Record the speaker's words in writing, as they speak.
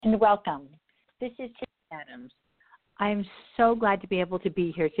and welcome. This is Tammy Adams. I'm so glad to be able to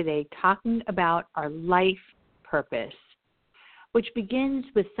be here today talking about our life purpose, which begins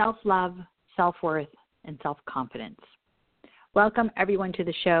with self-love, self-worth, and self-confidence. Welcome, everyone, to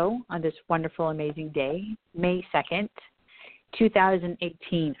the show on this wonderful, amazing day, May 2nd,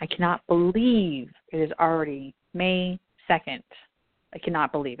 2018. I cannot believe it is already May 2nd. I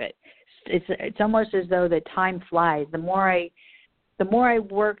cannot believe it. It's almost as though the time flies. The more I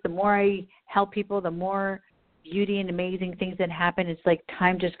work, the more I help people, the more beauty and amazing things that happen. It's like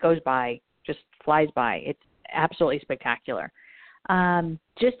time just goes by, just flies by. It's absolutely spectacular.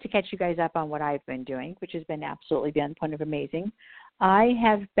 Just to catch you guys up on what I've been doing, which has been absolutely beyond the point of amazing. I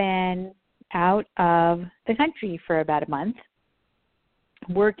have been out of the country for about a month,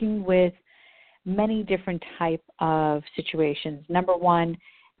 working with many different type of situations. Number one,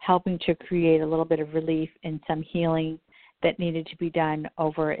 helping to create a little bit of relief and some healing that needed to be done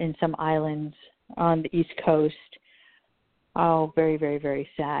over in some islands on the East Coast. Oh, very, very, very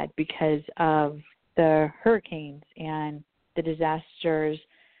sad because of the hurricanes and the disasters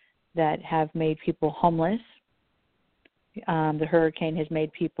that have made people homeless. The hurricane has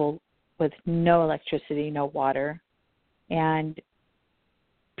made people with no electricity, no water, and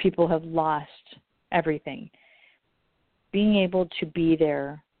people have lost everything. Being able to be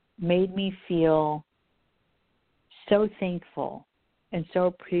there made me feel so thankful and so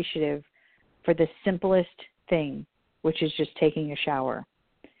appreciative for the simplest thing, which is just taking a shower.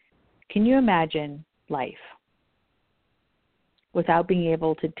 Can you imagine life without being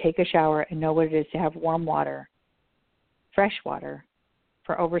able to take a shower and know what it is to have warm water, fresh water,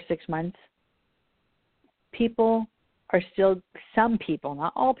 for over 6 months? People are still, some people,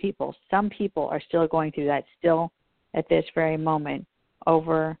 not all people, some people are still going through that still at this very moment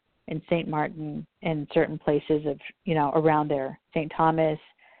over in St. Martin and certain places of, around there, St. Thomas,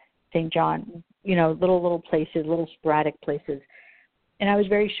 St. John, little places, little sporadic places. And I was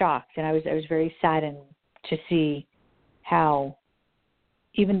very shocked and I was very saddened to see how,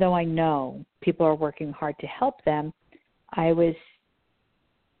 even though I know people are working hard to help them, I was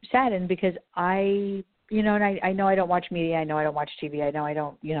saddened because I know I don't watch media, I know I don't watch TV, I know I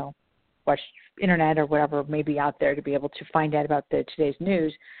don't, watch internet or whatever may be out there to be able to find out about today's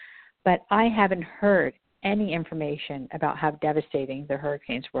news, but I haven't heard any information about how devastating the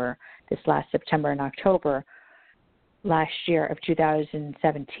hurricanes were this last September and October last year of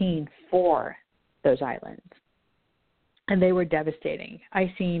 2017 for those islands. And they were devastating.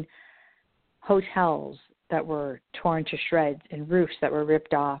 I seen hotels that were torn to shreds and roofs that were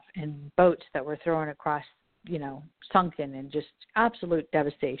ripped off and boats that were thrown across, sunken, and just absolute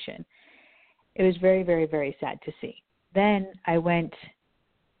devastation. It was very, very, very sad to see. Then I went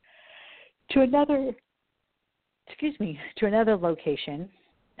to another location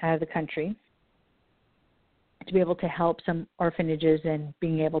out of the country to be able to help some orphanages and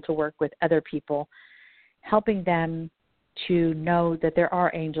being able to work with other people, helping them to know that there are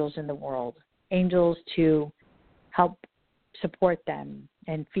angels in the world, angels to help support them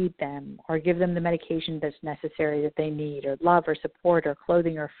and feed them or give them the medication that's necessary that they need, or love or support or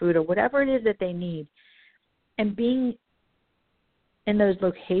clothing or food or whatever it is that they need. And being in those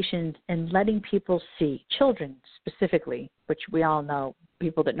locations and letting people see, children specifically, which we all know,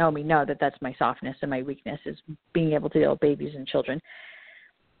 people that know me know that that's my softness and my weakness, is being able to deal with babies and children,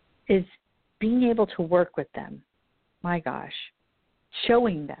 is being able to work with them, my gosh,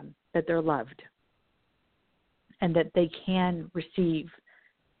 showing them that they're loved and that they can receive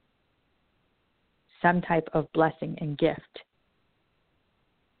some type of blessing and gift,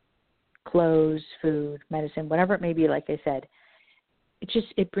 clothes, food, medicine, whatever it may be. Like I said,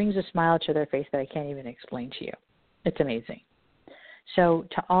 it brings a smile to their face that I can't even explain to you. It's amazing. So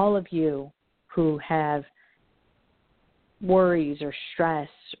to all of you who have worries or stress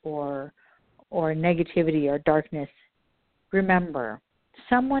or negativity or darkness, remember,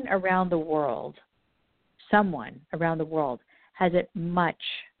 someone around the world has it much,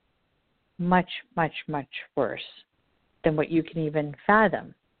 much, much, much worse than what you can even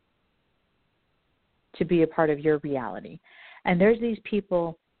fathom to be a part of your reality. And there's these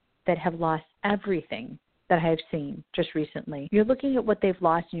people that have lost everything that I have seen just recently. You're looking at what they've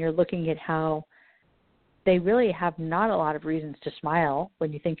lost and you're looking at how they really have not a lot of reasons to smile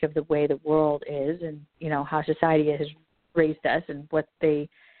when you think of the way the world is and, how society has raised us and what they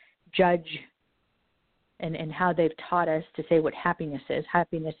judge and how they've taught us to say what happiness is.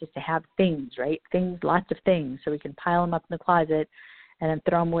 Happiness is to have things, right? Things, lots of things, so we can pile them up in the closet and then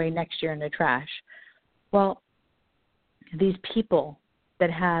throw them away next year in the trash. Well, these people that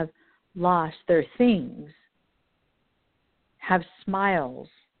have lost their things have smiles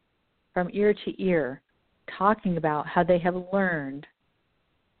from ear to ear talking about how they have learned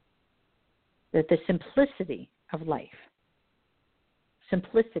that the simplicity of life,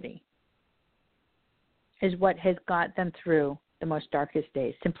 simplicity, is what has got them through the most darkest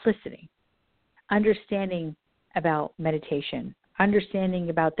days. Simplicity. Understanding about meditation, understanding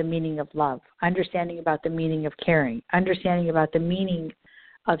about the meaning of love, understanding about the meaning of caring, understanding about the meaning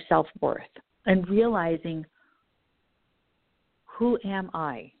of self-worth, and realizing, who am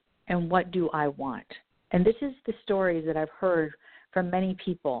I and what do I want? And this is the stories that I've heard from many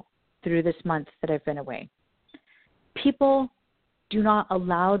people through this month that I've been away. People do not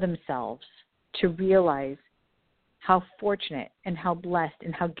allow themselves to realize how fortunate and how blessed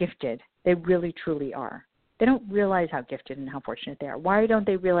and how gifted they really truly are. They don't realize how gifted and how fortunate they are. Why don't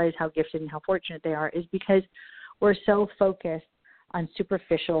they realize how gifted and how fortunate they are is because we're so focused on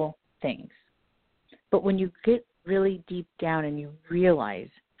superficial things. But when you get really deep down and you realize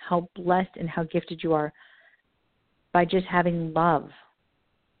how blessed and how gifted you are by just having love,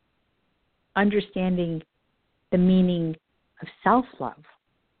 understanding the meaning of self-love,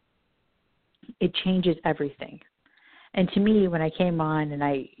 it changes everything. And to me, when I came on and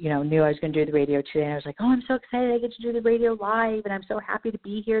I, knew I was going to do the radio today, and I was like, oh, I'm so excited I get to do the radio live, and I'm so happy to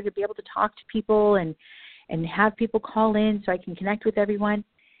be here to be able to talk to people and have people call in so I can connect with everyone.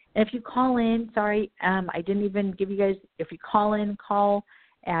 And if you call in, sorry, I didn't even give you guys, if you call in, call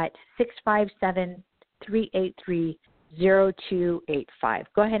at 657-383-0285.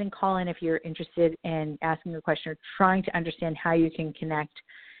 Go ahead and call in if you're interested in asking a question or trying to understand how you can connect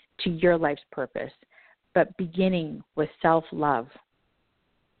to your life's purpose. But beginning with self-love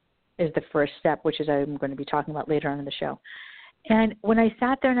is the first step, which is I'm going to be talking about later on in the show. And when I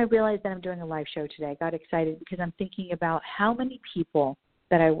sat there and I realized that I'm doing a live show today, I got excited because I'm thinking about how many people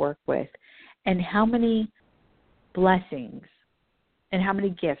that I work with and how many blessings and how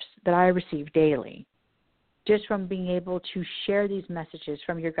many gifts that I receive daily just from being able to share these messages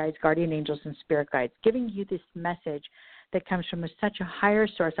from your guides, guardian angels, and spirit guides, giving you this message that comes from such a higher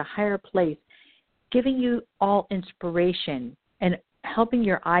source, a higher place, giving you all inspiration and helping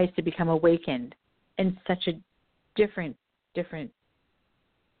your eyes to become awakened in such a different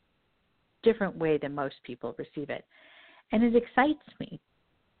way than most people receive it. And it excites me.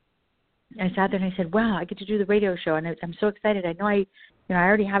 I sat there and I said, wow, I get to do the radio show, and I'm so excited. I know I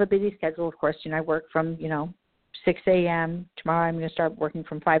already have a busy schedule, of course. I work from, 6 a.m. Tomorrow I'm going to start working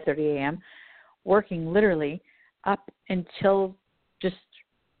from 5:30 a.m., working literally up until just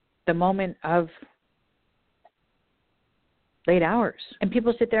the moment of late hours. And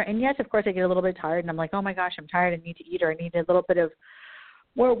people sit there, and yes, of course, I get a little bit tired, and I'm like, oh my gosh, I'm tired. I need to eat, or I need a little bit of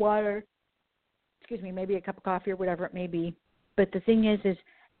more water. Excuse me, maybe a cup of coffee or whatever it may be. But the thing is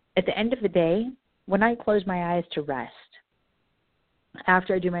at the end of the day, when I close my eyes to rest,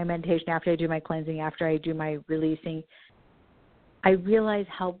 after I do my meditation, after I do my cleansing, after I do my releasing, I realize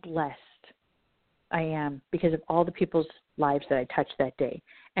how blessed I am because of all the people's lives that I touched that day,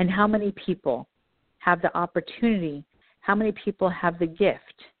 and how many people have the opportunity, how many people have the gift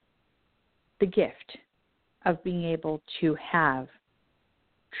of being able to have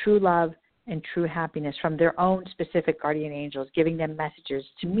true love and true happiness from their own specific guardian angels, giving them messages.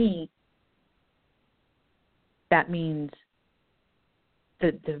 To me, that means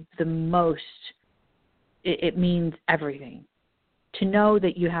the most, it means everything. To know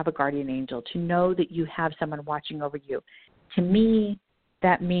that you have a guardian angel, to know that you have someone watching over you, to me,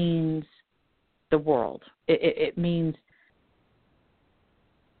 that means the world. It means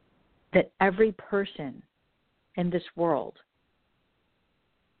that every person in this world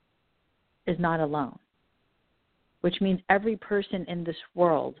is not alone, which means every person in this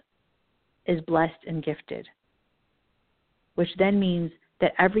world is blessed and gifted, which then means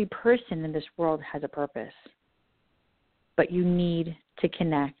that every person in this world has a purpose, but you need to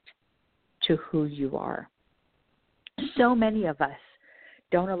connect to who you are. So many of us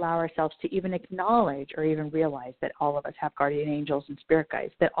don't allow ourselves to even acknowledge or even realize that all of us have guardian angels and spirit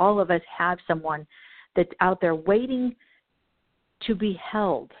guides, that all of us have someone that's out there waiting to be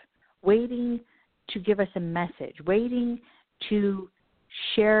held, waiting to give us a message, waiting to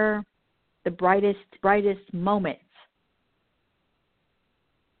share the brightest moments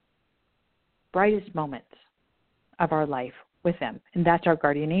of our life with them, and that's our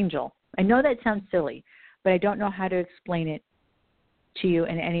guardian angel. I know that sounds silly, but I don't know how to explain it to you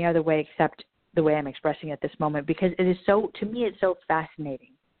in any other way except the way I'm expressing it at this moment, because it is so, to me, it's so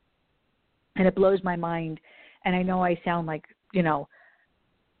fascinating, and it blows my mind. And I know I sound like,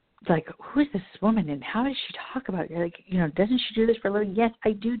 like, who is this woman and how does she talk about it? Like, doesn't she do this for a living? Yes,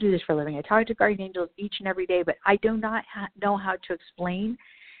 I do this for a living. I talk to guardian angels each and every day, but I do not know how to explain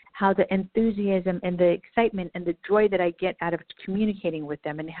how the enthusiasm and the excitement and the joy that I get out of communicating with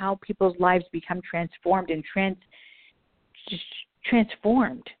them, and how people's lives become transformed and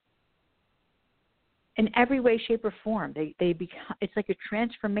transformed in every way, shape, or form. They become, it's like a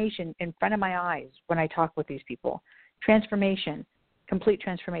transformation in front of my eyes when I talk with these people. Transformation, complete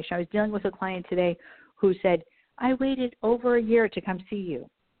transformation. I was dealing with a client today who said, I waited over a year to come see you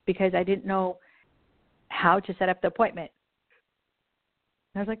because I didn't know how to set up the appointment.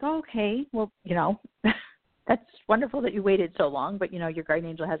 And I was like, oh, okay, well, that's wonderful that you waited so long, but, your guardian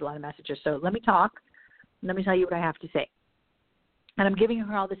angel has a lot of messages. So let me talk. Let me tell you what I have to say. And I'm giving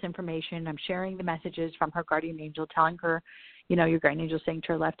her all this information. I'm sharing the messages from her guardian angel, telling her, your guardian angel saying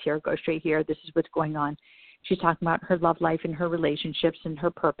to her left here, go straight here. This is what's going on. She's talking about her love life and her relationships and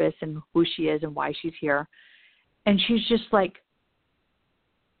her purpose and who she is and why she's here. And she's just like,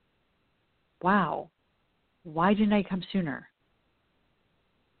 wow, why didn't I come sooner?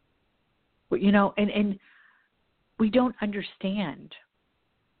 But, and we don't understand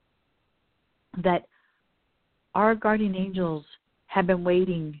that our guardian angels have been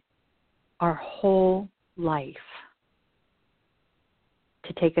waiting our whole life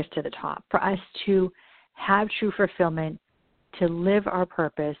to take us to the top, for us to have true fulfillment, to live our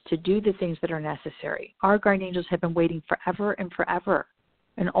purpose, to do the things that are necessary. Our guardian angels have been waiting forever and forever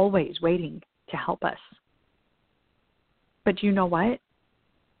and always waiting to help us. But you know what?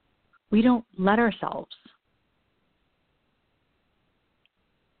 We don't let ourselves.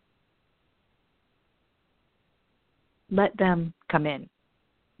 Let them come in.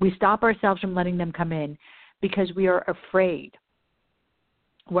 We stop ourselves from letting them come in because we are afraid.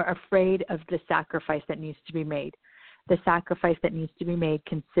 We're afraid of the sacrifice that needs to be made. The sacrifice that needs to be made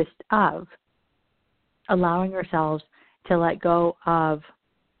consists of allowing ourselves to let go of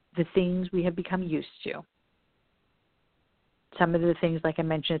the things we have become used to. Some of the things, like I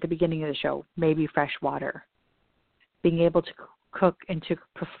mentioned at the beginning of the show, maybe fresh water, being able to cook and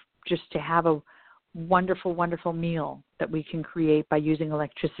just to have a wonderful, wonderful meal that we can create by using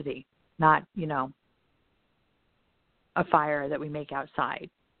electricity, not, a fire that we make outside.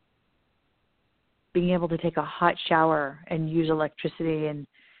 Being able to take a hot shower and use electricity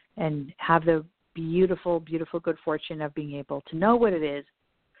and have the beautiful, beautiful good fortune of being able to know what it is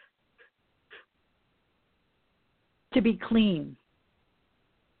to be clean,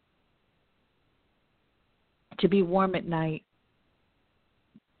 to be warm at night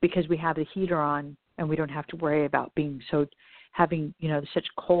because we have the heater on and we don't have to worry about having such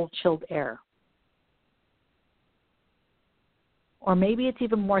cold, chilled air. Or maybe it's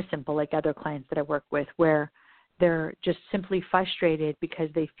even more simple, like other clients that I work with, where they're just simply frustrated because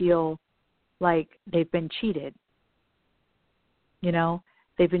they feel like they've been cheated.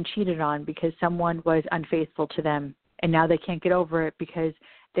 They've been cheated on because someone was unfaithful to them, and now they can't get over it because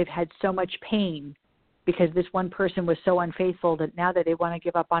they've had so much pain because this one person was so unfaithful that now that they want to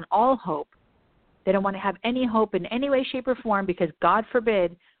give up on all hope. They don't want to have any hope in any way, shape, or form because, God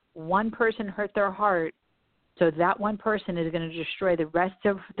forbid, one person hurt their heart. So that one person is going to destroy the rest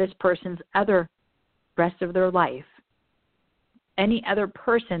of this person's rest of their life. Any other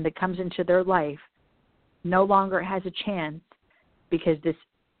person that comes into their life no longer has a chance because this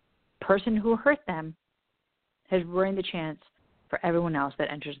person who hurt them has ruined the chance for everyone else that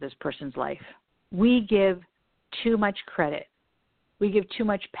enters this person's life. We give too much credit. We give too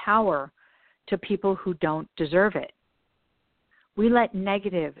much power to people who don't deserve it. We let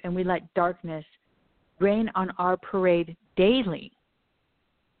negative and we let darkness rain on our parade daily.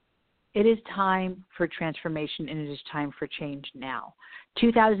 It is time for transformation, and it is time for change now.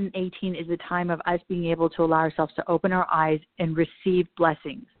 2018 is the time of us being able to allow ourselves to open our eyes and receive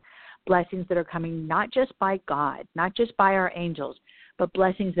blessings that are coming not just by God, not just by our angels, but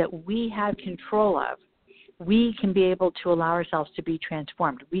blessings that we have control of. We can be able to allow ourselves to be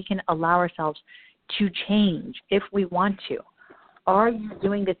transformed. We can allow ourselves to change if we want to. Are you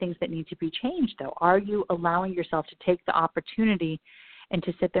doing the things that need to be changed, though? Are you allowing yourself to take the opportunity and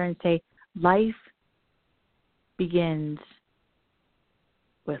to sit there and say, life begins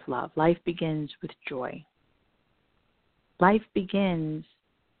with love. Life begins with joy. Life begins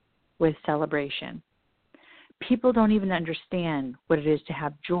with celebration. People don't even understand what it is to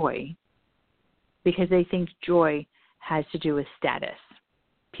have joy because they think joy has to do with status.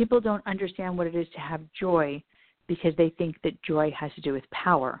 People don't understand what it is to have joy because they think that joy has to do with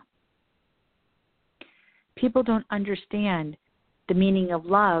power. People don't understand the meaning of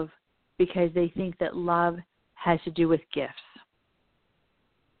love because they think that love has to do with gifts.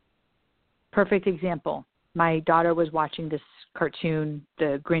 Perfect example. My daughter was watching this cartoon,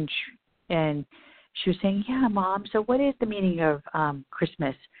 The Grinch, and she was saying, yeah, Mom, so what is the meaning of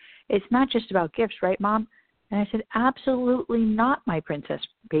Christmas? It's not just about gifts, right, Mom? And I said, absolutely not, my princess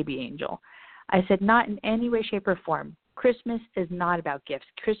baby angel. I said, not in any way, shape, or form. Christmas is not about gifts.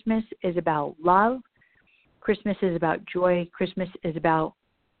 Christmas is about love. Christmas is about joy. Christmas is about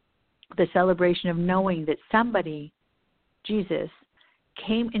the celebration of knowing that somebody, Jesus,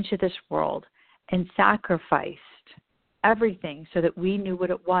 came into this world and sacrificed everything so that we knew what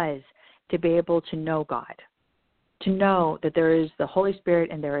it was to be able to know God, to know that there is the Holy Spirit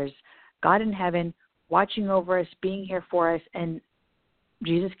and there is God in heaven watching over us, being here for us, and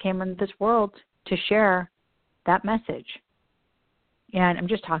Jesus came into this world to share that message. And I'm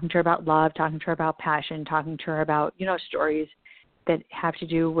just talking to her about love, talking to her about passion, talking to her about, stories that have to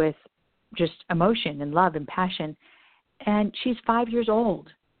do with just emotion and love and passion. And she's 5 years old.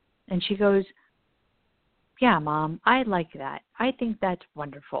 And she goes, yeah, Mom, I like that. I think that's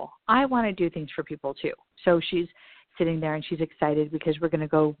wonderful. I want to do things for people too. So she's sitting there and she's excited because we're going to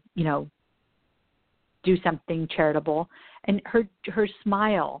go, do something charitable. And her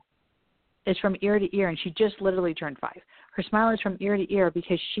smile is from ear to ear, and she just literally turned 5. Her smile is from ear to ear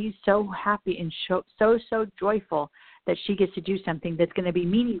because she's so happy and so joyful that she gets to do something that's going to be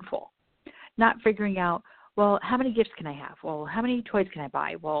meaningful. Not figuring out, well, how many gifts can I have? Well, how many toys can I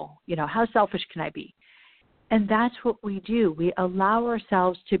buy? Well, how selfish can I be? And that's what we do. We allow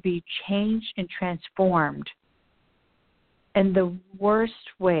ourselves to be changed and transformed in the worst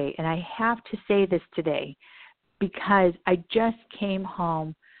way. And I have to say this today because I just came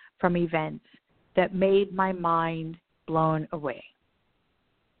home from events that made my mind blown away.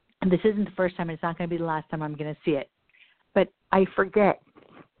 And this isn't the first time, and it's not going to be the last time I'm going to see it. But I forget,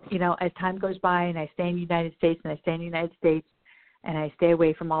 as time goes by and I stay in the United States and I stay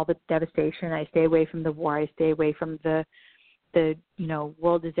away from all the devastation, I stay away from the war, I stay away from the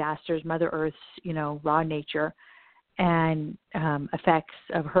world disasters, Mother Earth's, raw nature and effects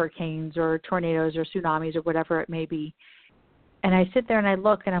of hurricanes or tornadoes or tsunamis or whatever it may be. And I sit there and I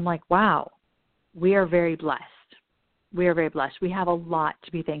look and I'm like, wow, we are very blessed. We are very blessed. We have a lot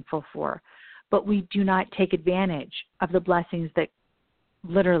to be thankful for, but we do not take advantage of the blessings that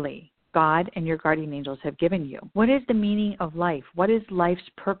literally God and your guardian angels have given you. What is the meaning of life? What is life's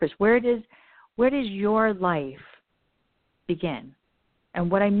purpose? Where does your life begin? And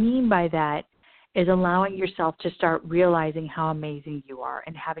what I mean by that is allowing yourself to start realizing how amazing you are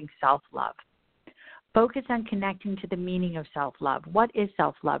and having self-love. Focus on connecting to the meaning of self-love. What is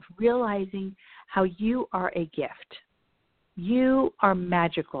self-love? Realizing how you are a gift. You are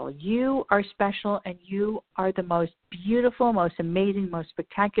magical. You are special, and you are the most beautiful, most amazing, most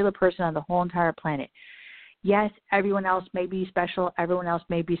spectacular person on the whole entire planet. Yes, everyone else may be special. Everyone else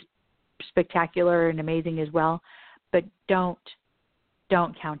may be spectacular and amazing as well, but don't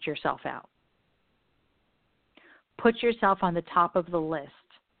count yourself out. Put yourself on the top of the list.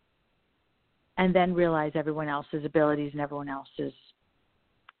 And then realize everyone else's abilities and everyone else's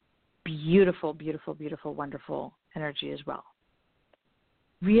beautiful, beautiful, beautiful, wonderful energy as well.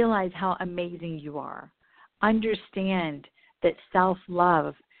 Realize how amazing you are. Understand that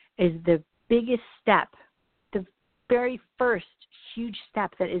self-love is the biggest step, the very first huge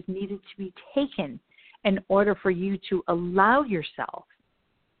step that is needed to be taken in order for you to allow yourself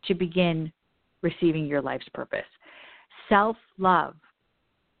to begin receiving your life's purpose. Self-love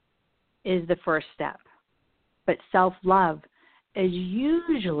is the first step. But self-love is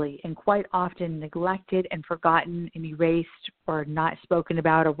usually and quite often neglected and forgotten and erased or not spoken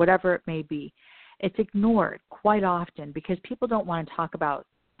about or whatever it may be. It's ignored quite often because people don't want to talk about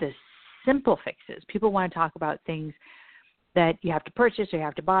the simple fixes. People want to talk about things that you have to purchase or you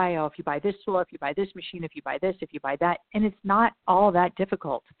have to buy. Oh, if you buy this tool, if you buy this machine, if you buy this, if you buy that. And it's not all that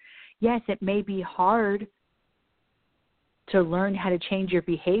difficult. Yes, it may be hard to learn how to change your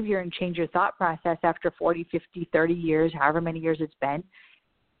behavior and change your thought process after 40, 50, 30 years, however many years it's been.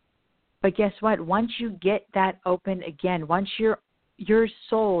 But guess what? Once you get that open again, once your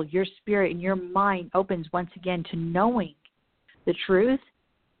soul, your spirit, and your mind opens once again to knowing the truth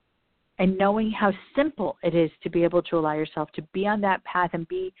and knowing how simple it is to be able to allow yourself to be on that path and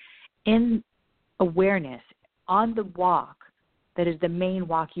be in awareness, on the walk that is the main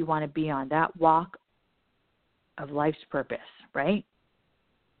walk you want to be on, that walk of life's purpose, right?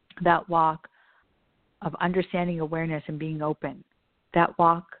 That walk of understanding awareness and being open, that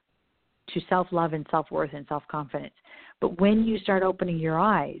walk to self-love and self-worth and self-confidence. But when you start opening your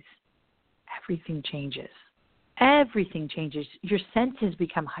eyes, everything changes. Everything changes. Your senses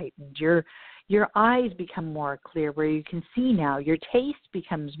become heightened. Your eyes become more clear where you can see now. Your taste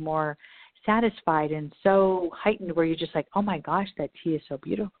becomes more satisfied and so heightened where you're just like, oh my gosh, that tea is so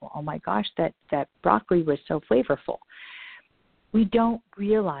beautiful. Oh my gosh, that broccoli was so flavorful. We don't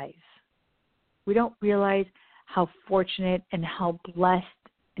realize how fortunate and how blessed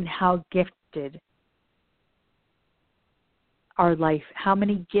and how gifted our life, how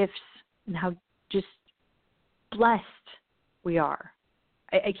many gifts and how just blessed we are.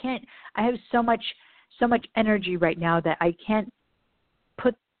 I have so much energy right now that I can't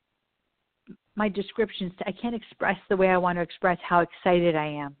put my descriptions, I can't express the way I want to express how excited I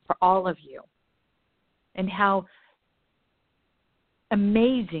am for all of you and how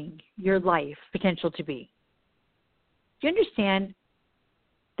amazing your life potential to be. Do you understand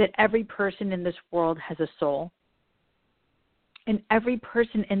that every person in this world has a soul? And every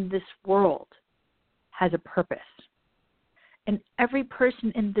person in this world has a purpose. And every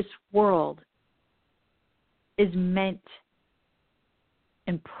person in this world is meant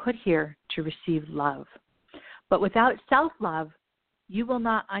and put here to receive love. But without self-love, you will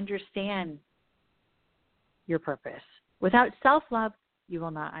not understand your purpose. Without self-love, you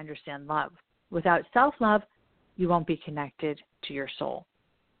will not understand love. Without self-love, you won't be connected to your soul.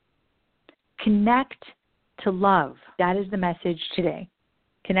 Connect to love. That is the message today.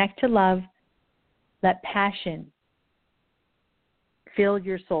 Connect to love. Let passion fill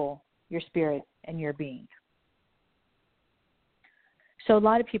your soul, your spirit, and your being. So a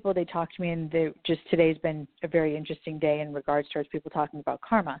lot of people, they talk to me, and today's been a very interesting day in regards towards people talking about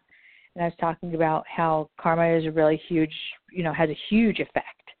karma. And I was talking about how karma is a really huge, has a huge effect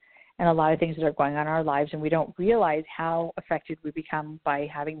and a lot of things that are going on in our lives, and we don't realize how affected we become by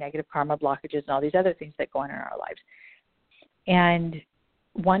having negative karma blockages and all these other things that go on in our lives. And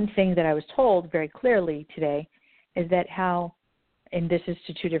one thing that I was told very clearly today is that how, and this is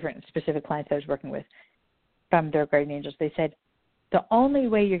to two different specific clients I was working with from their guardian angels, they said, the only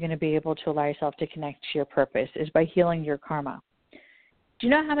way you're going to be able to allow yourself to connect to your purpose is by healing your karma. Do you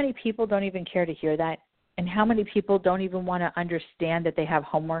know how many people don't even care to hear that? And how many people don't even want to understand that they have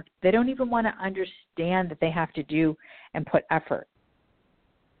homework? They don't even want to understand that they have to do and put effort.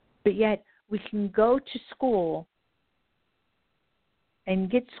 But yet we can go to school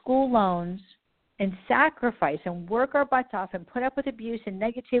and get school loans and sacrifice and work our butts off and put up with abuse and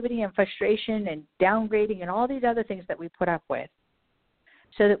negativity and frustration and downgrading and all these other things that we put up with,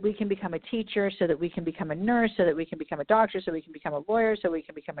 so that we can become a teacher, so that we can become a nurse, so that we can become a doctor, so we can become a lawyer, so we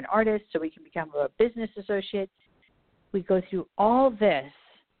can become an artist, so we can become a business associate. We go through all this,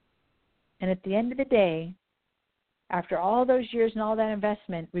 and at the end of the day, after all those years and all that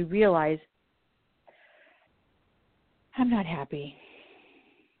investment, we realize, I'm not happy.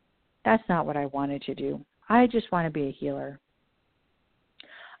 That's not what I wanted to do. I just want to be a healer.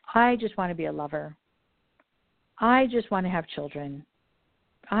 I just want to be a lover. I just want to have children.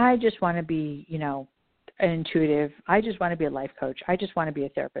 I just want to be, an intuitive. I just want to be a life coach. I just want to be a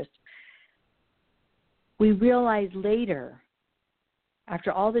therapist. We realize later,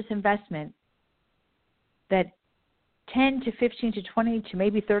 after all this investment, that 10 to 15 to 20 to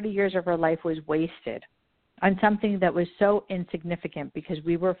maybe 30 years of our life was wasted on something that was so insignificant because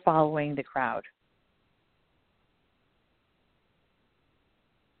we were following the crowd.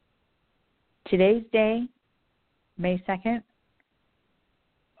 Today's day, May 2nd,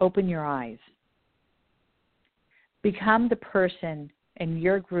 open your eyes. Become the person in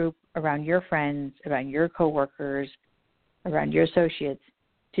your group, around your friends, around your coworkers, around your associates,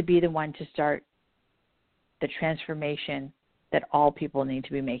 to be the one to start the transformation that all people need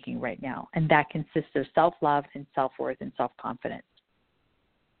to be making right now. And that consists of self-love and self-worth and self-confidence.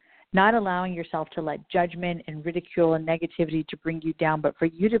 Not allowing yourself to let judgment and ridicule and negativity to bring you down, but for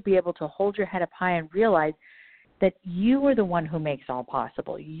you to be able to hold your head up high and realize that you are the one who makes all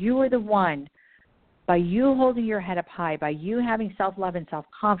possible. You are the one, by you holding your head up high, by you having self-love and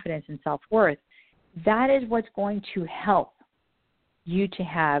self-confidence and self-worth, that is what's going to help you to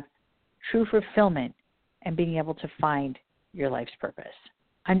have true fulfillment and being able to find your life's purpose,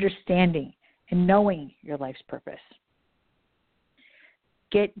 understanding and knowing your life's purpose.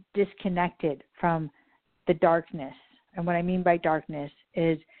 Get disconnected from the darkness. And what I mean by darkness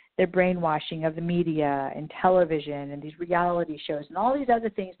is the brainwashing of the media and television and these reality shows and all these other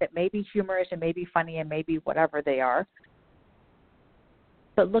things that may be humorous and may be funny and may be whatever they are.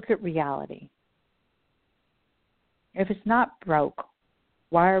 But look at reality. If it's not broke,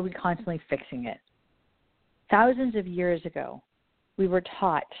 why are we constantly fixing it? Thousands of years ago, we were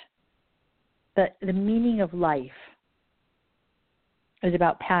taught that the meaning of life is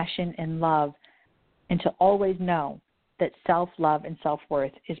about passion and love, and to always know that self-love and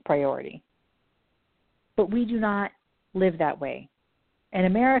self-worth is priority. But we do not live that way. In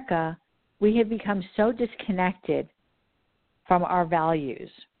America, we have become so disconnected from our values.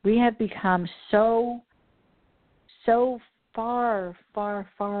 We have become so far, far,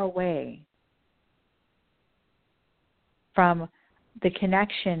 far away from the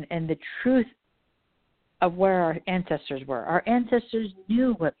connection and the truth of where our ancestors were. Our ancestors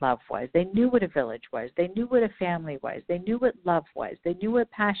knew what love was. They knew what a village was. They knew what a family was. They knew what love was. They knew what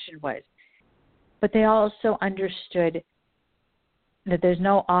passion was. But they also understood that there's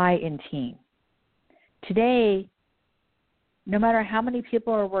no I in team. Today, no matter how many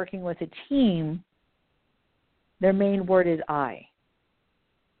people are working with a team, their main word is I.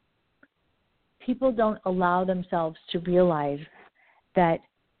 People don't allow themselves to realize that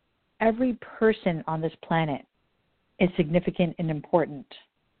every person on this planet is significant and important,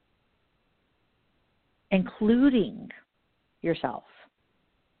 including yourself.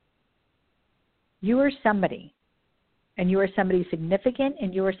 You are somebody, and you are somebody significant,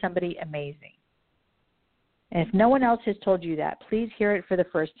 and you are somebody amazing. And if no one else has told you that, please hear it for the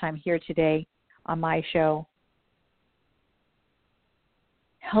first time here today on my show,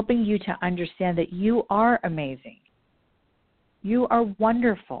 helping you to understand that you are amazing. You are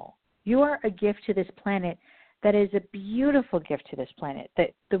wonderful. You are a gift to this planet that is a beautiful gift to this planet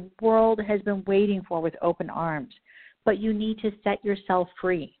that the world has been waiting for with open arms. But you need to set yourself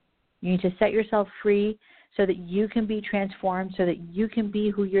free. You need to set yourself free so that you can be transformed, so that you can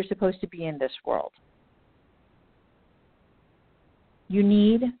be who you're supposed to be in this world. You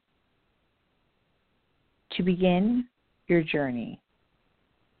need to begin your journey.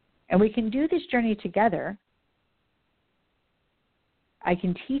 And we can do this journey together. I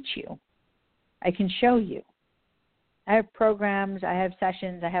can teach you. I can show you. I have programs, I have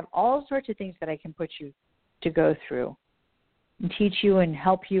sessions, I have all sorts of things that I can put you to go through and teach you and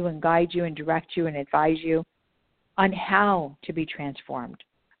help you and guide you and direct you and advise you on how to be transformed,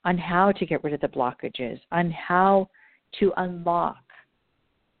 on how to get rid of the blockages, on how to unlock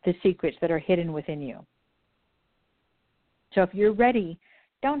the secrets that are hidden within you. So if you're ready,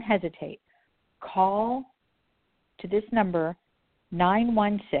 don't hesitate. Call to this number,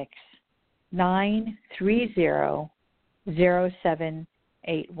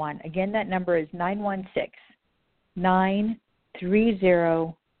 916-930-0781. Again, that number is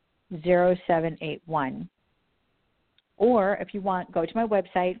 916-930-0781. Or if you want, go to my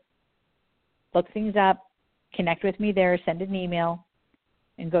website, look things up, connect with me there, send an email,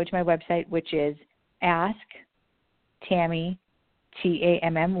 and go to my website, which is Ask Tammy,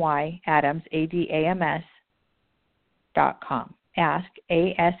 Tammy, Adams, ADAMS.com. Ask,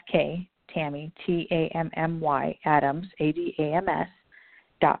 A-S-K, Tammy, Tammy, Adams,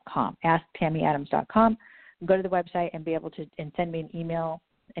 ADAMS.com. AskTammyAdams.com. Go to the website and be able to and send me an email,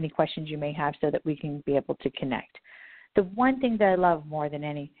 any questions you may have, so that we can be able to connect. The one thing that I love more than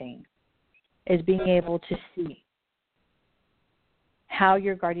anything is being able to see how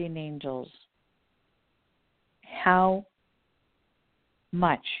your guardian angels, how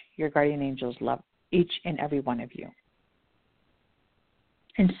much your guardian angels love each and every one of you.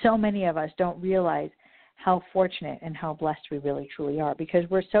 And so many of us don't realize how fortunate and how blessed we really truly are, because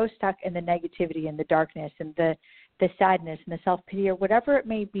we're so stuck in the negativity and the darkness and the sadness and the self-pity or whatever it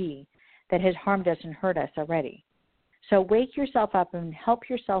may be that has harmed us and hurt us already. So wake yourself up and help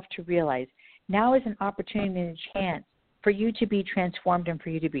yourself to realize now is an opportunity and a chance for you to be transformed and for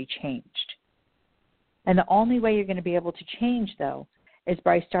you to be changed. And the only way you're going to be able to change, though, is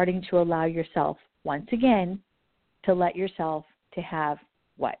by starting to allow yourself, once again, to let yourself to have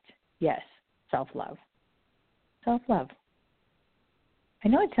what? Yes, self-love. Self-love. I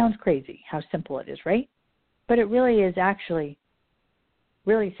know it sounds crazy how simple it is, right? But it really is actually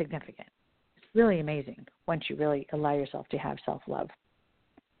really significant. It's really amazing once you really allow yourself to have self-love.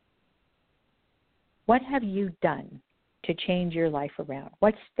 What have you done to change your life around?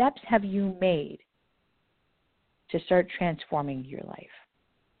 What steps have you made to start transforming your life?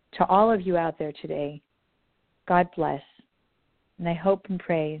 To all of you out there today, God bless. And I hope and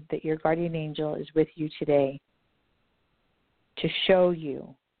pray that your guardian angel is with you today to show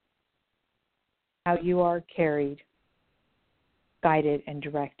you how you are carried, guided, and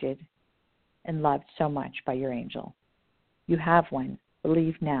directed and loved so much by your angel. You have one.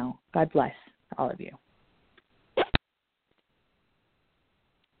 Believe now. God bless all of you.